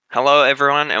Hello,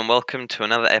 everyone, and welcome to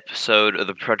another episode of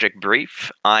the Project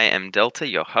Brief. I am Delta,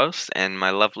 your host, and my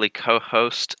lovely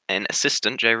co-host and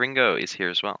assistant, Jay Ringo, is here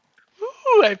as well.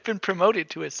 Ooh, I've been promoted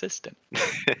to assistant.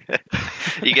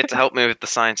 You get to help me with the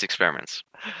science experiments.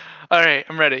 All right,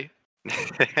 I'm ready.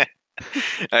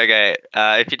 Okay,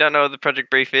 if you don't know what the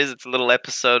Project Brief is, it's a little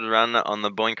episode run on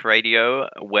the Boink Radio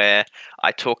where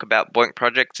I talk about Boink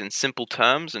projects in simple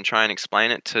terms and try and explain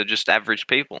it to just average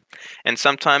people. And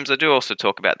sometimes I do also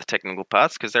talk about the technical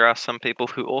parts because there are some people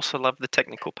who also love the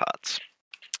technical parts.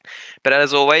 But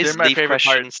as always, They're my leave favorite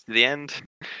part. questions to the end.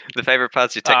 The favorite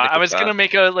part's your I technical was part.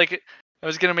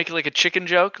 gonna make a chicken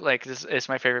joke. Like this is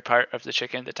my favorite part of the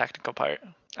chicken, the technical part.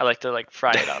 I like to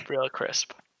fry it up real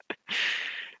crisp.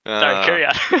 Sorry, carry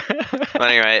on. Well,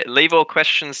 anyway, leave all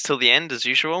questions till the end as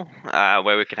usual,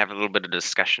 where we can have a little bit of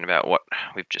discussion about what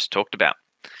we've just talked about.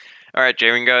 All right,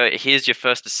 Jeringo, here's your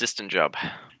first assistant job.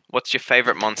 What's your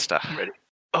favorite monster? I'm ready.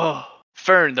 Oh,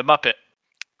 Fern the Muppet.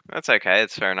 That's okay.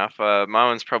 It's fair enough. My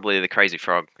one's probably the crazy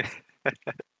frog.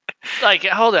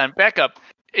 Hold on, back up.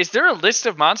 Is there a list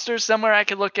of monsters somewhere I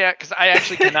could look at? Because I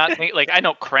actually cannot think. I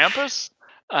know Krampus.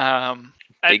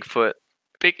 Bigfoot.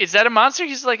 Is that a monster?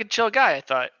 He's like a chill guy. I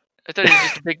thought he was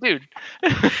just a big dude.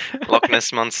 Loch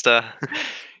Ness monster.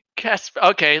 Casper.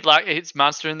 Okay, it's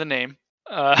monster in the name.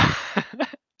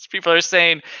 People are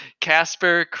saying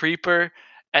Casper, Creeper,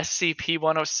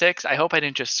 SCP-106. I hope I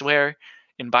didn't just swear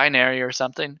in binary or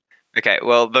something. Okay,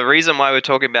 well, the reason why we're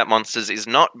talking about monsters is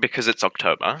not because it's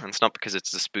October, and it's not because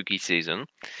it's the spooky season.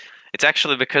 It's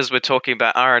actually because we're talking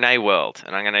about RNA World,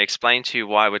 and I'm going to explain to you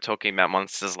why we're talking about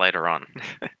monsters later on.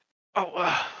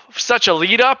 Such a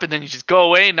lead up, and then you just go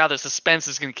away, and now the suspense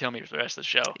is going to kill me for the rest of the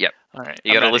show. Yep. All right.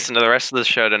 You got to listen to the rest of the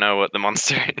show to know what the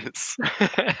monster is.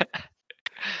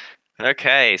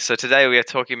 Okay, so today we are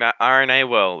talking about RNA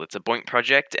World. It's a Boink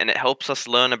project, and it helps us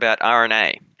learn about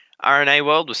RNA. RNA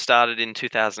World was started in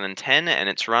 2010, and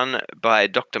it's run by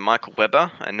Dr. Michael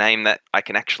Weber, a name that I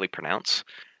can actually pronounce.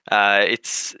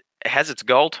 It has its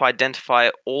goal to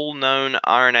identify all known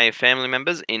RNA family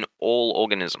members in all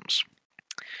organisms.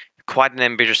 Quite an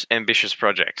ambitious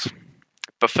project.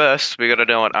 But first, we got to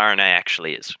know what RNA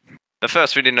actually is. But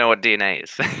first, we didn't know what DNA is.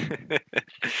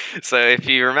 So if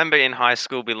you remember in high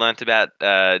school, we learnt about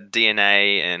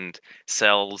DNA and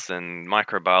cells and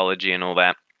microbiology and all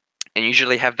that. And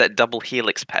usually have that double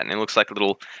helix pattern. It looks like a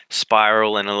little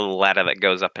spiral and a little ladder that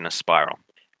goes up in a spiral.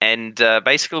 And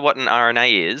basically what an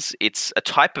RNA is, it's a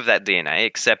type of that DNA,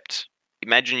 except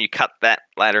imagine you cut that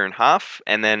ladder in half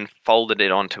and then folded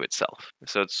it onto itself.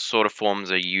 So it sort of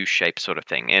forms a U-shape sort of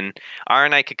thing. And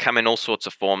RNA could come in all sorts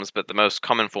of forms, but the most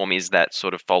common form is that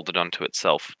sort of folded onto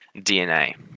itself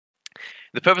DNA.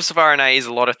 The purpose of RNA is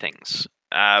a lot of things,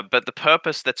 but the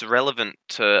purpose that's relevant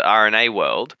to RNA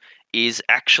world is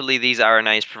actually these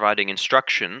RNAs providing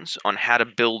instructions on how to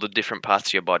build the different parts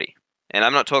of your body. And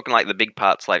I'm not talking like the big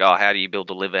parts, like, oh, how do you build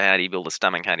a liver? How do you build a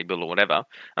stomach? How do you build a whatever?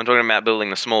 I'm talking about building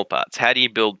the small parts. How do you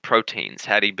build proteins?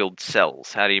 How do you build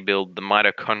cells? How do you build the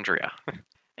mitochondria?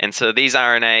 And so these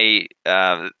RNAs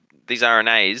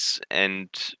and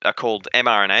are called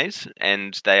mRNAs,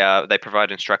 and they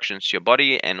provide instructions to your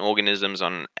body and organisms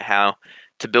on how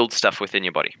to build stuff within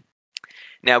your body.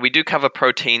 Now, we do cover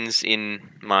proteins in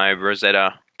my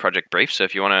Rosetta project brief, so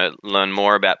if you want to learn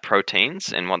more about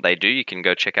proteins and what they do, you can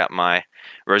go check out my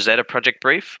Rosetta project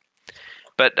brief.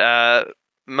 But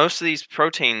most of these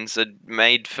proteins are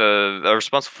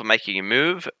responsible for making you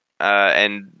move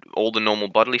and all the normal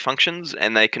bodily functions,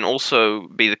 and they can also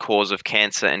be the cause of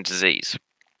cancer and disease.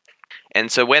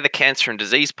 And so where the cancer and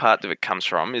disease part of it comes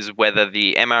from is whether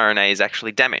the mRNA is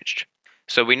actually damaged.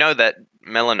 So we know that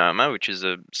melanoma, which is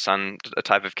a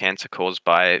type of cancer caused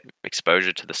by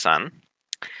exposure to the sun,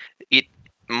 it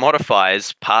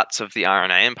modifies parts of the RNA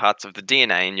and parts of the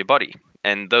DNA in your body.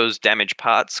 And those damaged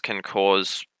parts can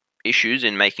cause issues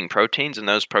in making proteins, and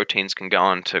those proteins can go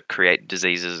on to create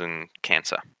diseases and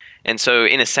cancer. And so,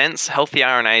 in a sense, healthy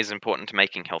RNA is important to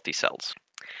making healthy cells.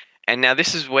 And now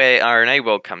this is where RNA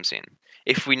World comes in.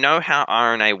 If we know how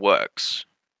RNA works,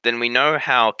 then we know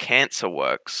how cancer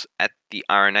works at the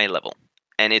RNA level.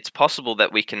 And it's possible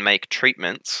that we can make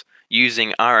treatments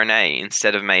using RNA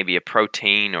instead of maybe a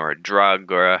protein or a drug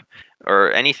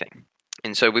or anything.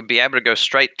 And so we'd be able to go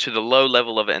straight to the low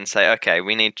level of it and say, okay,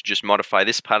 we need to just modify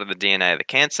this part of the DNA of the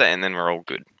cancer, and then we're all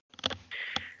good.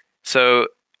 So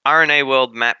RNA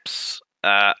World maps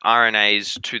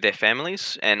RNAs to their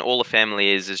families, and all a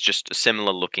family is just a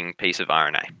similar looking piece of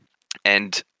RNA.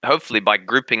 And hopefully by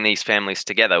grouping these families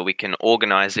together, we can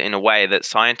organize it in a way that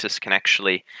scientists can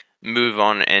actually move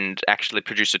on and actually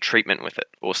produce a treatment with it,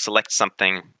 or select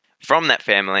something from that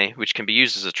family which can be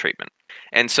used as a treatment.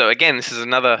 And so again, this is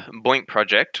another BOINC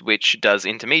project which does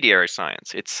intermediary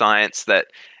science. It's science that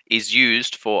is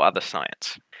used for other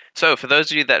science. So for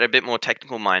those of you that are a bit more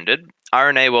technical minded,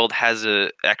 RNA World has an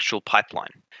actual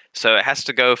pipeline. So it has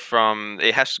to go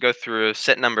through a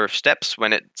set number of steps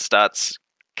when it starts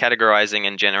categorizing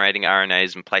and generating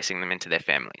RNAs and placing them into their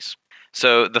families.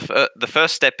 So the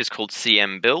first step is called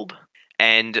CM build,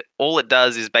 and all it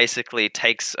does is basically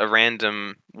takes a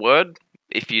random word.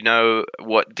 If you know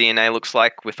what DNA looks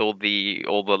like with all the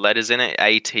letters in it,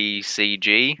 A, T, C,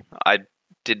 G. I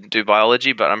didn't do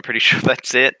biology, but I'm pretty sure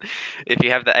that's it. If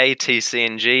you have the A, T, C,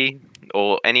 and G,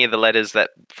 or any of the letters that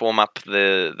form up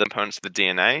the components of the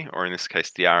DNA, or in this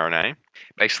case the RNA,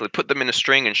 basically put them in a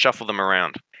string and shuffle them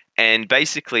around. And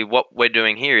basically, what we're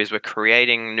doing here is we're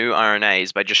creating new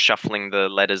RNAs by just shuffling the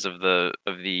letters of the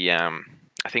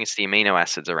I think it's the amino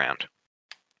acids around.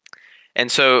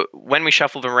 And so when we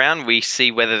shuffle them around, we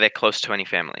see whether they're close to any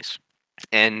families.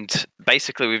 And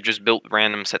basically, we've just built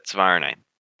random sets of RNA.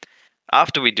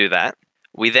 After we do that,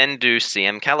 we then do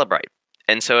CM calibrate.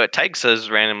 And so it takes those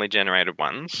randomly generated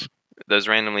ones, those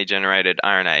randomly generated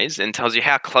RNAs, and tells you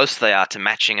how close they are to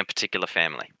matching a particular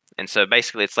family. And so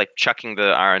basically, it's like chucking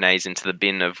the RNAs into the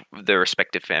bin of the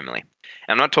respective family.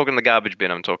 I'm not talking the garbage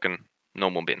bin, I'm talking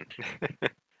normal bin.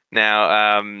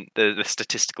 Now, the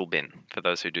statistical bin, for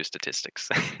those who do statistics.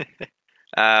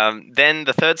 Then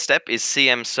the third step is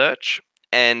CM search.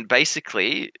 And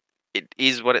basically, it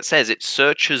is what it says. It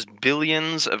searches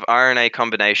billions of RNA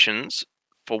combinations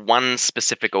for one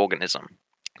specific organism.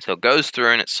 So it goes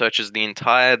through and it searches the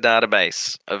entire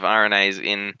database of RNAs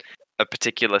in a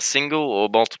particular single or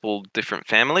multiple different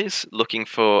families, looking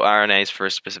for RNAs for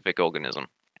a specific organism.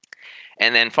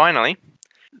 And then finally,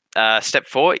 step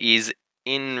 4 is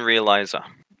InRealizer.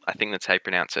 I think that's how you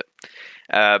pronounce it.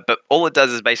 But all it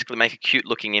does is basically make a cute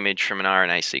looking image from an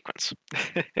RNA sequence.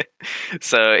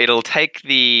 So it'll take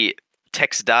the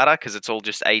text data, because it's all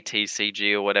just A, T, C,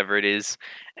 G or whatever it is,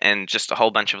 and just a whole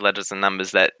bunch of letters and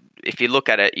numbers that if you look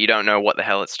at it, you don't know what the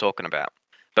hell it's talking about.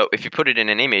 But if you put it in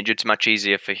an image, it's much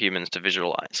easier for humans to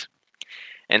visualize.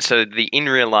 And so the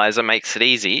InRealizer makes it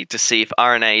easy to see if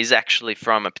RNA is actually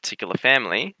from a particular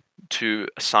family to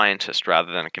a scientist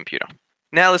rather than a computer.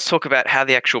 Now let's talk about how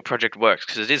the actual project works,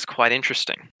 because it is quite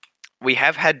interesting. We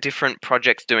have had different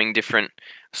projects doing different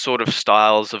sort of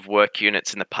styles of work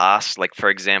units in the past. Like, for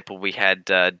example, we had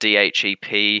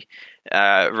DHEP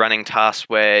running tasks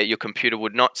where your computer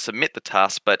would not submit the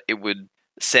task, but it would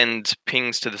send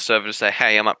pings to the server to say,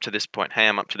 hey, I'm up to this point. Hey,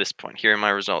 I'm up to this point. Here are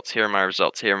my results. Here are my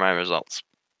results. Here are my results.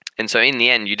 And so in the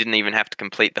end, you didn't even have to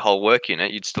complete the whole work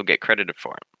unit. You'd still get credited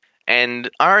for it. And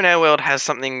RNA World has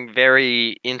something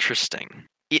very interesting.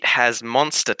 It has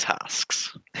monster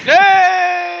tasks.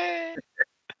 Yay!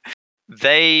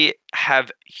 They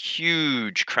have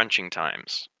huge crunching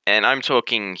times, and I'm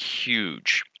talking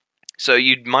huge. So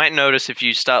you might notice if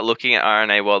you start looking at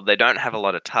RNA World, they don't have a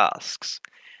lot of tasks,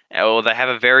 or they have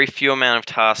a very few amount of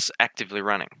tasks actively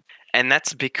running. And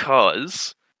that's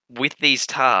because with these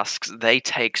tasks, they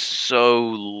take so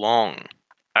long.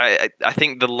 I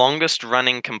think the longest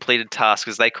running completed task,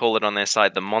 as they call it on their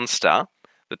site,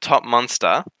 the top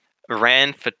monster,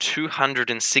 ran for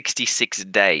 266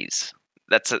 days.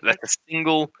 That's a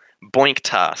single BOINC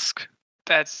task.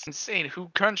 That's insane. Who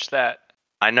crunched that?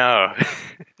 I know.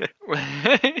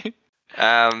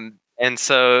 And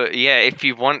so, yeah, if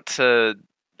you want to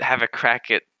have a crack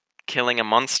at killing a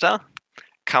monster,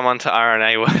 come onto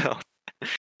RNA World.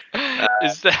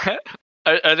 Is that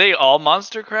are they all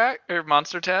monster crack or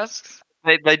monster tasks?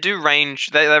 They do range.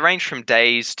 They range from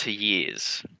days to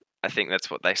years. I think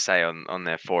that's what they say on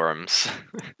their forums.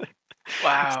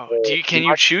 Wow. So Can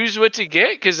you choose what to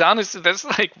get? Because honestly, that's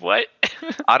like what?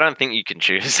 I don't think you can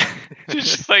choose. You're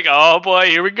just like, oh boy,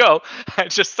 here we go. I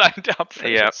just signed up for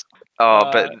Yeah. this.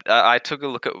 Oh, but I took a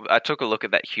look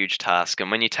at that huge task, and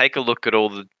when you take a look at all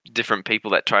the different people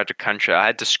that tried to crunch it, I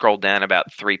had to scroll down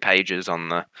about 3 pages on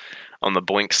the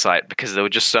BOINC site because there were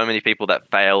just so many people that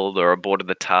failed or aborted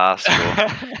the task or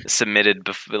submitted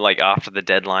like after the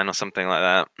deadline or something like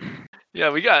that. Yeah,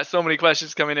 we got so many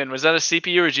questions coming in. Was that a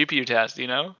CPU or GPU task? Do you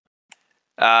know?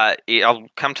 I'll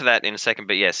come to that in a second,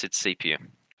 but yes, it's CPU.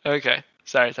 Okay.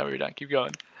 Sorry, I thought we were done. Keep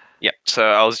going. Yep. So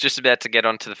I was just about to get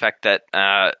onto the fact that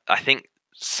I think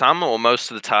some or most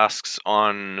of the tasks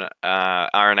on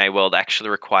RNA World actually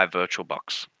require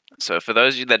VirtualBox. So for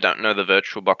those of you that don't know the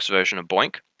VirtualBox version of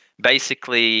BOINC,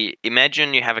 basically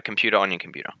imagine you have a computer on your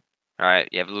computer. All right,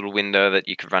 you have a little window that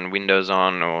you could run Windows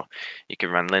on, or you can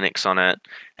run Linux on it.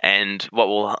 And what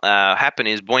will happen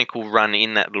is BOINC will run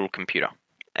in that little computer.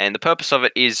 And the purpose of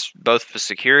it is both for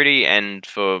security and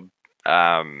for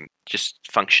just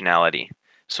functionality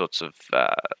sorts of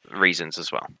reasons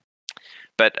as well.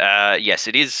 But yes,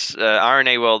 it is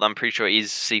RNA World. I'm pretty sure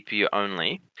is CPU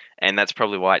only, and that's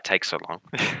probably why it takes so long.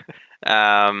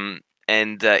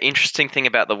 And interesting thing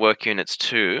about the work units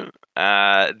too,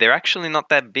 they're actually not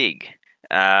that big.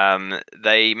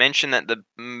 They mention that the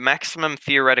maximum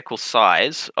theoretical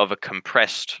size of a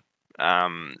compressed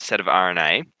set of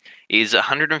RNA is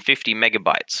 150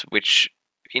 megabytes, which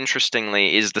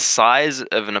interestingly is the size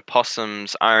of an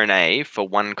opossum's RNA for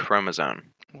one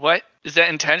chromosome. What is that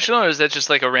intentional, or is that just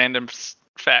like a random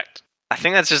fact? I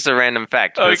think that's just a random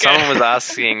fact, but Okay. someone was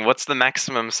asking what's the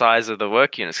maximum size of the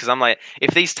work units, because I'm like,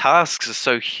 if these tasks are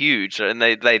so huge and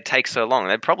they take so long,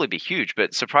 they'd probably be huge,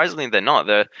 but surprisingly they're not.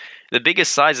 The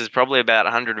biggest size is probably about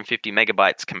 150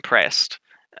 megabytes compressed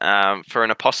for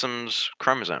an opossum's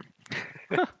chromosome.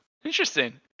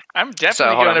 Interesting. I'm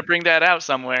definitely hold going to on. bring that out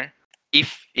somewhere.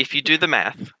 If you do the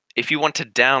math, if you want to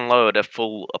download a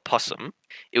full opossum,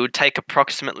 it would take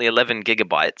approximately 11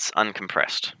 gigabytes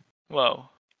uncompressed. Whoa.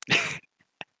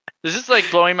 This is like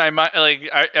blowing my mind. Like,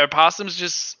 are possums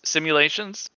just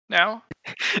simulations now?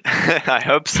 I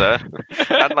hope so.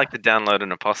 I'd like to download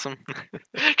an opossum.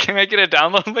 Can I get a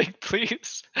download link,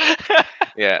 please?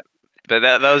 Yeah, but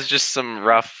that was just some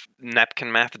rough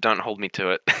napkin math. Don't hold me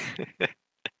to it.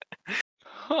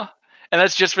 Huh. And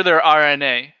that's just for their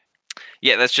RNA.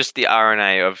 Yeah, that's just the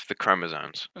RNA of the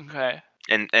chromosomes. Okay.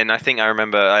 And I think I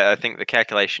remember. I think the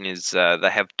calculation is they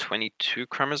have 22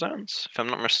 chromosomes, if I'm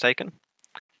not mistaken.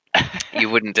 You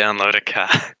wouldn't download a car.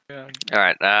 Yeah. All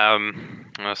right.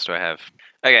 What else do I have?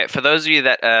 Okay, for those of you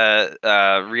that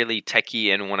are really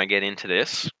techie and want to get into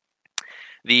this,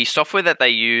 the software that they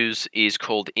use is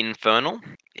called Infernal,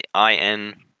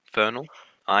 Infernal,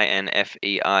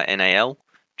 Infernal,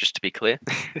 just to be clear.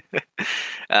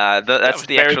 That's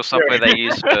the very actual software they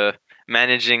use for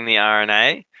managing the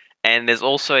RNA. And there's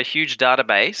also a huge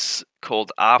database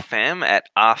called RFAM at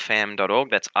rfam.org.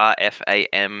 That's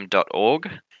rfam.org.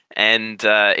 And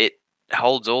it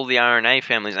holds all the RNA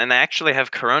families. And they actually have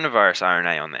coronavirus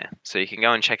RNA on there. So you can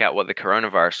go and check out what the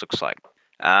coronavirus looks like.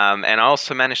 And I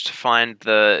also managed to find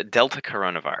the Delta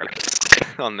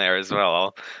coronavirus on there as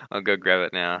well. I'll go grab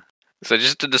it now. So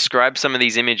just to describe some of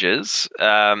these images,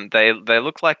 they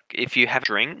look like if you have a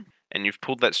string and you've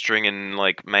pulled that string and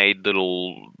like made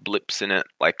little blips in it,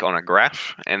 like on a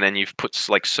graph, and then you've put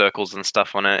like circles and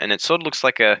stuff on it, and it sort of looks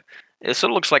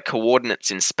like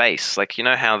coordinates in space. Like, you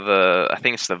know how I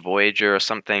think it's the Voyager or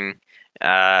something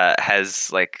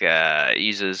has like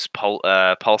uses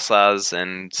pulsars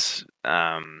and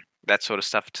that sort of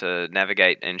stuff to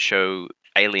navigate and show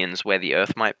aliens where the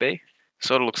Earth might be.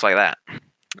 Sort of looks like that.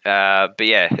 But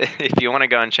yeah, if you want to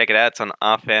go and check it out, it's on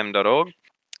rfam.org.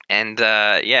 And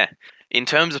yeah, in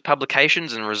terms of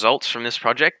publications and results from this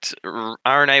project,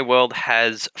 RNA World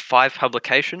has 5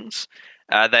 publications.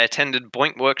 They attended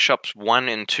BOINC Workshops 1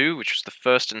 and 2, which was the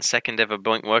first and second ever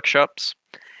BOINC Workshops.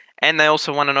 And they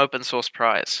also won an open source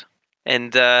prize.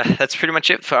 And that's pretty much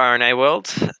it for RNA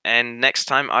World. And next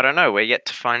time, I don't know, we're yet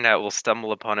to find out. We'll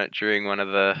stumble upon it during one of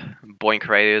the BOINC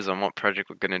radios on what project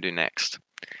we're going to do next.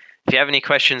 If you have any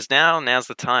questions now, now's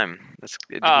the time. This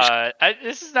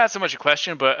is not so much a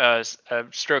question, but a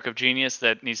stroke of genius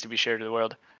that needs to be shared to the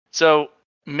world. So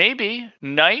maybe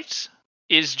night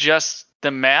is just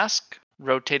the mask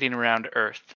rotating around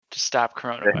Earth to stop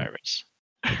coronavirus.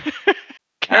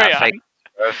 Carry on.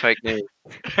 Fake news.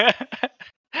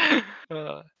 This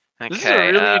is a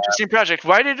really interesting project.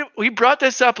 Why did we brought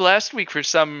this up last week for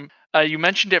some? You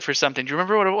mentioned it for something. Do you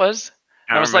remember what it was?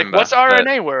 I was like, "What's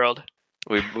RNA World?"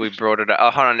 We brought it up.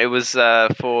 Oh, hold on. It was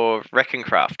for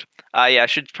Reckoncraft. Yeah, I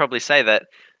should probably say that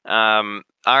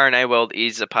RNA World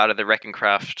is a part of the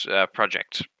Reckoncraft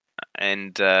project,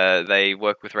 and they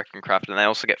work with Reckoncraft, and they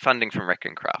also get funding from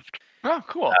Reckoncraft. Oh,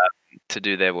 cool. To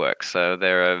do their work, so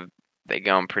they're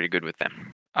going pretty good with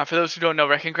them. For those who don't know,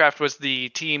 Reckoncraft was the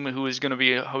team who is going to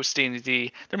be hosting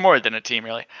they're more than a team,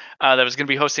 really. That was going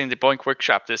to be hosting the BOINC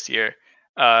Workshop this year.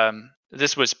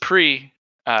 This was pre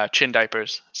chin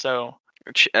diapers, so.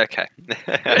 Okay.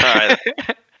 All right.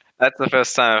 That's the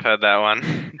first time I've heard that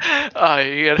one. Oh,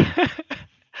 you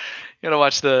gotta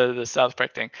watch the South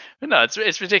Park thing. But no,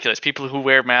 it's ridiculous. People who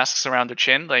wear masks around their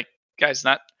chin, like, guys,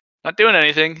 not doing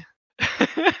anything.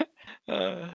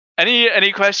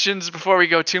 Any questions before we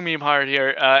go too meme hard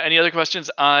here? Any other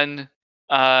questions on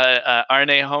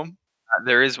RNA Home?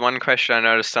 There is one question I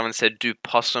noticed. Someone said, "Do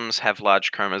possums have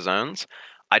large chromosomes?"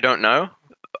 I don't know.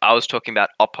 I was talking about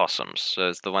opossums, so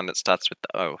it's the one that starts with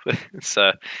the O.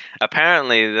 So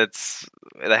apparently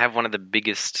they have one of the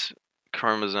biggest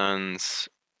chromosomes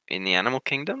in the animal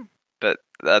kingdom, but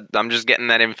I'm just getting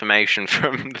that information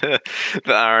from the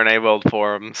RNA World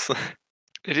forums.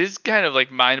 It is kind of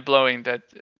like mind blowing that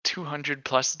 200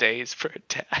 plus days for a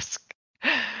task.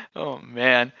 Oh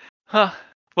man. Huh.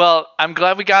 Well, I'm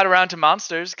glad we got around to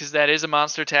monsters because that is a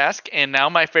monster task, and now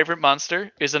my favorite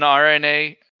monster is an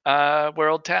RNA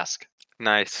world task.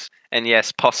 Nice. And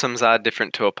yes, possums are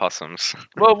different to opossums.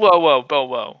 Whoa, whoa, whoa, whoa,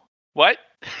 whoa. What?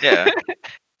 Yeah.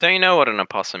 Don't you know what an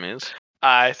opossum is?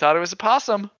 I thought it was a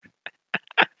possum.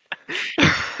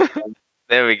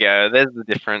 There we go. There's the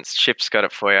difference. Chip's got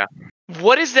it for you.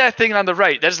 What is that thing on the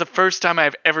right? That is the first time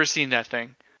I've ever seen that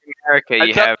thing. In America, I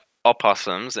you thought- have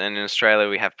opossums, and in Australia,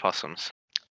 we have possums.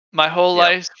 My whole Yep.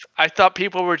 life, I thought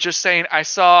people were just saying, I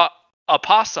saw a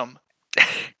possum.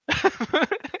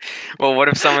 Well, what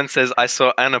if someone says, I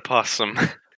saw an opossum?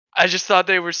 I just thought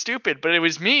they were stupid, but it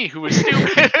was me who was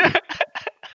stupid.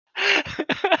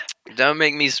 Don't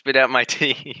make me spit out my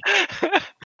tea.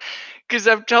 Because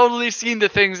I've totally seen the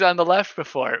things on the left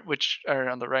before, which are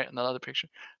on the right in the other picture.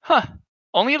 Huh.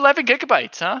 Only 11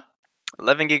 gigabytes, huh?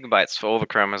 11 gigabytes for all the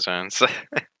chromosomes.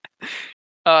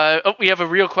 We have a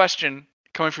real question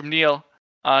coming from Neil.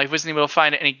 He wasn't able to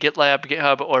find any GitLab,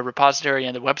 GitHub, or repository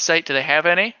on the website. Do they have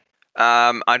any?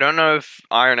 I don't know if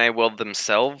RNA World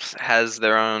themselves has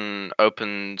their own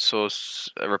open source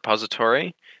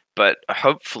repository, but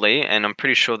hopefully, and I'm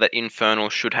pretty sure that Infernal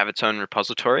should have its own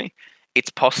repository. It's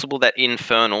possible that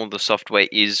Infernal, the software,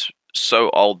 is so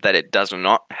old that it does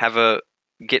not have a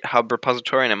GitHub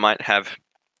repository, and it might have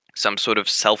some sort of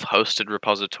self-hosted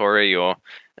repository or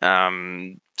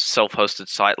self-hosted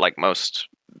site like most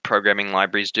programming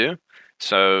libraries do.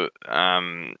 So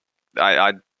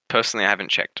I personally haven't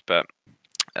checked, but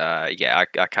yeah,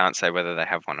 I can't say whether they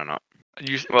have one or not.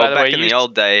 Well, By the way, back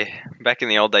in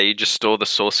the old day, you just store the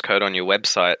source code on your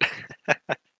website.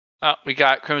 we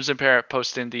got Crimson Parrot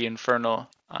posting the Infernal.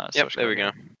 Yep, source there we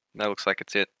code go. here. That looks like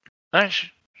it's it. All right,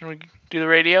 should we do the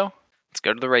radio? Let's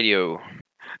go to the radio.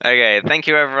 Okay, thank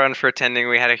you everyone for attending.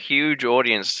 We had a huge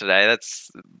audience today. That's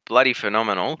bloody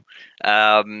phenomenal.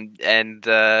 Yeah,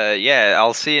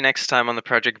 I'll see you next time on the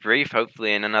Project Brief.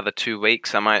 Hopefully in another 2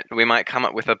 weeks, we might come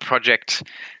up with a project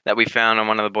that we found on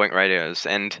one of the Boink radios.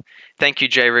 And thank you,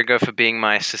 Jay Rigo, for being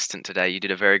my assistant today. You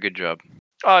did a very good job.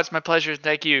 Oh, it's my pleasure.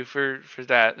 Thank you for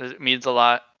that. It means a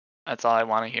lot. That's all I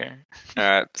want to hear. All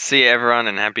right, see you everyone,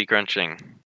 and happy crunching.